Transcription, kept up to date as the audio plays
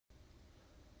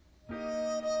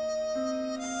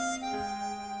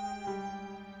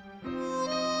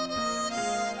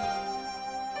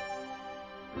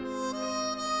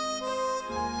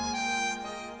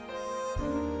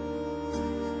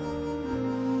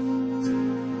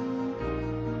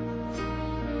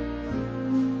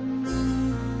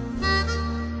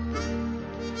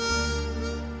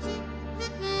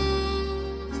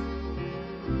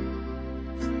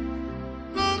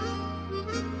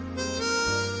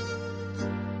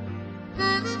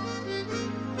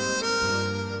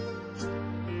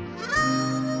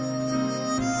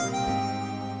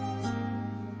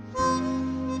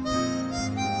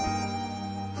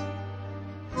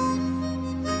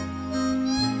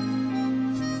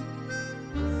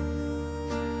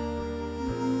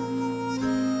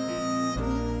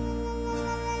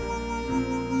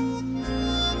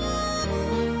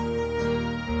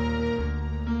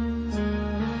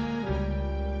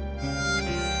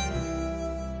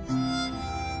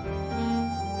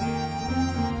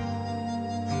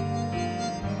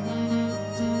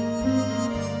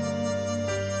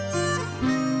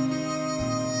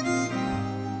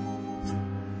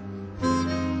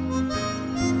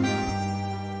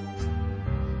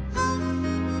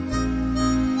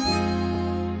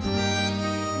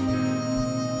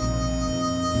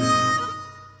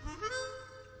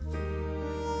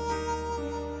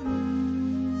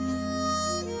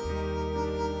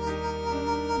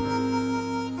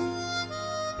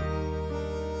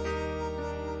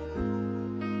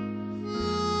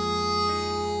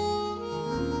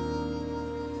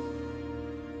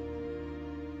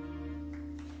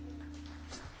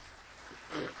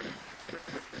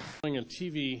doing a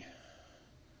TV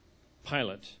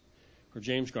pilot for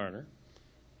James Garner,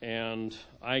 and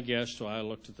I guessed, so I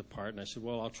looked at the part, and I said,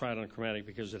 well, I'll try it on chromatic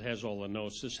because it has all the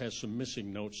notes. This has some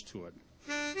missing notes to it.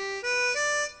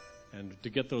 And to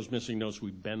get those missing notes, we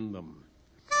bend them.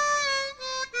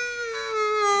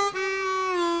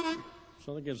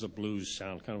 So that gives a blues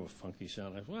sound, kind of a funky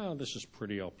sound. I said, well, this is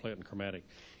pretty. I'll play it in chromatic.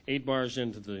 8 bars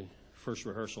into the first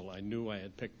rehearsal, I knew I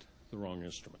had picked the wrong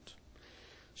instrument.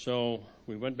 So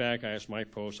we went back. I asked Mike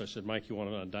Post. I said, Mike, you want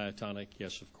it on diatonic?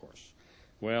 Yes, of course.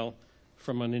 Well,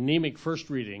 from an anemic first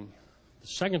reading, the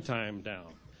second time down,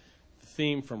 the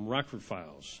theme from Rockford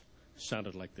Files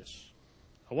sounded like this.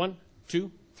 1, 2,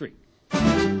 3.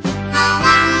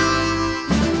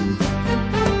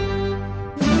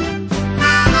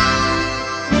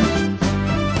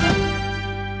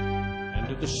 And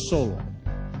to the solo.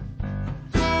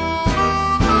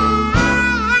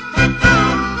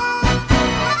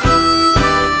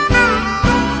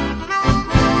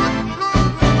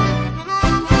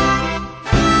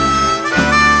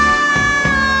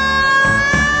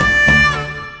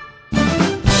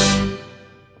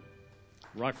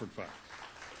 Rockford Files.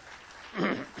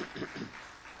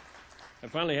 I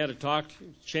finally had a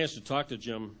chance to talk to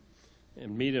Jim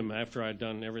and meet him after I'd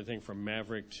done everything from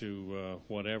Maverick to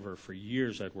whatever. For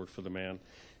years I'd worked for the man.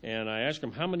 And I asked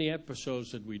him, how many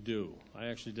episodes did we do? I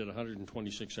actually did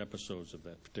 126 episodes of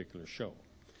that particular show.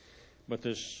 But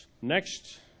this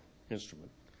next instrument,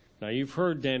 now you've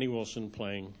heard Danny Wilson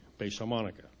playing bass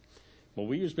harmonica. Well,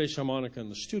 we use bass harmonica in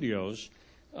the studios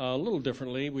a little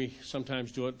differently. We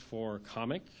sometimes do it for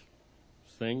comic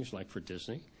things, like for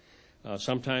Disney.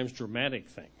 Sometimes dramatic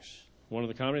things. One of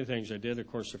the comedy things I did,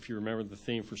 of course, if you remember the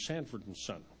theme for Sanford and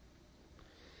Son.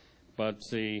 But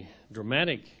the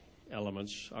dramatic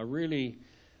elements are really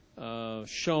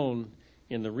shown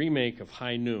in the remake of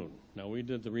High Noon. Now, we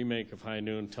did the remake of High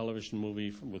Noon, television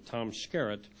movie with Tom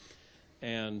Skerritt,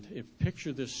 and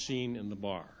picture this scene in the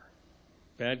bar.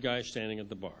 Bad guy standing at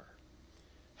the bar.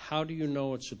 How do you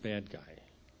know it's a bad guy?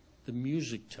 The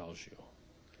music tells you.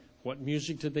 What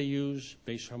music did they use?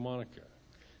 Bass harmonica.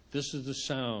 This is the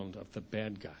sound of the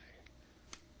bad guy.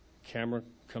 Camera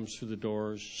comes through the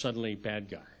doors, suddenly bad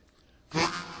guy.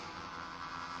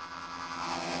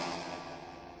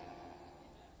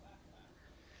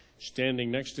 Standing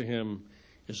next to him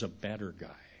is a badder guy.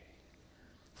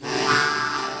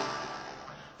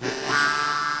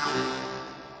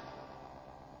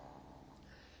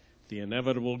 The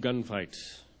inevitable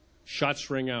gunfight. Shots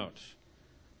ring out.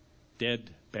 Dead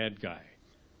bad guy.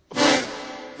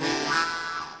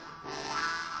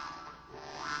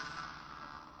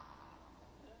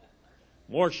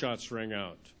 More shots ring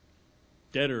out.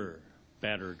 Deader,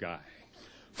 badder guy.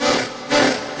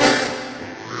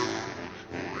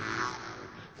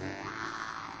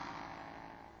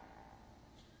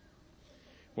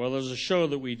 Well, there's a show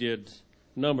that we did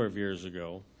a number of years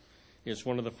ago. It's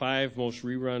one of the 5 most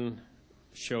rerun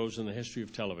shows in the history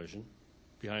of television,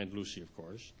 behind Lucy, of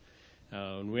course.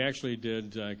 And we actually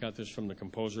did, I got this from the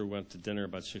composer, went to dinner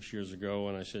about 6 years ago,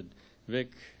 and I said,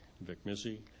 Vic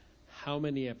Missy, how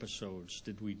many episodes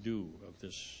did we do of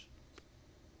this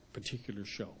particular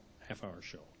show, half-hour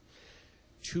show?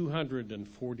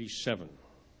 247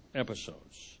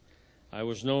 episodes. I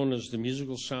was known as the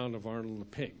musical sound of Arnold the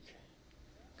Pig.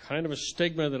 Kind of a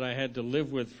stigma that I had to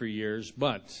live with for years,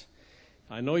 but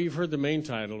I know you've heard the main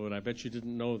title, but I bet you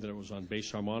didn't know that it was on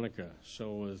bass harmonica.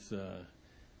 So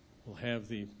we'll have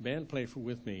the band play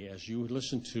with me as you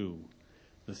listen to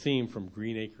the theme from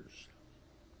Green Acres.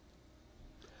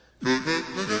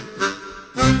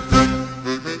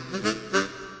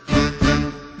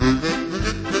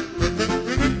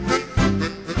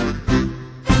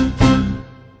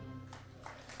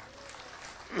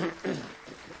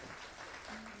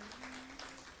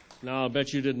 Now, I'll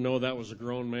bet you didn't know that was a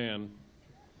grown man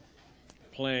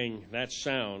playing that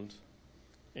sound.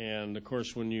 And, of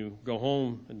course, when you go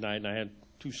home at night, and I had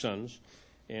 2 sons,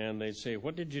 and they'd say,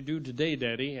 what did you do today,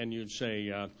 Daddy? And you'd say,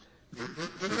 and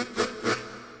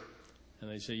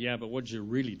they'd say, yeah, but what did you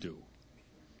really do?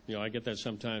 You know, I get that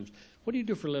sometimes. What do you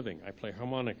do for a living? I play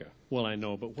harmonica. Well, I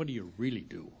know, but what do you really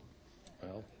do?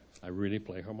 Well, I really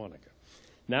play harmonica.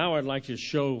 Now I'd like to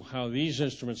show how these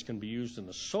instruments can be used in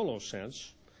the solo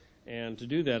sense. And to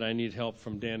do that, I need help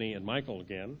from Danny and Michael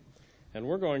again. And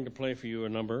we're going to play for you a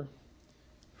number,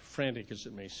 frantic as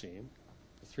it may seem,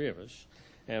 the 3 of us.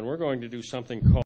 And we're going to do something called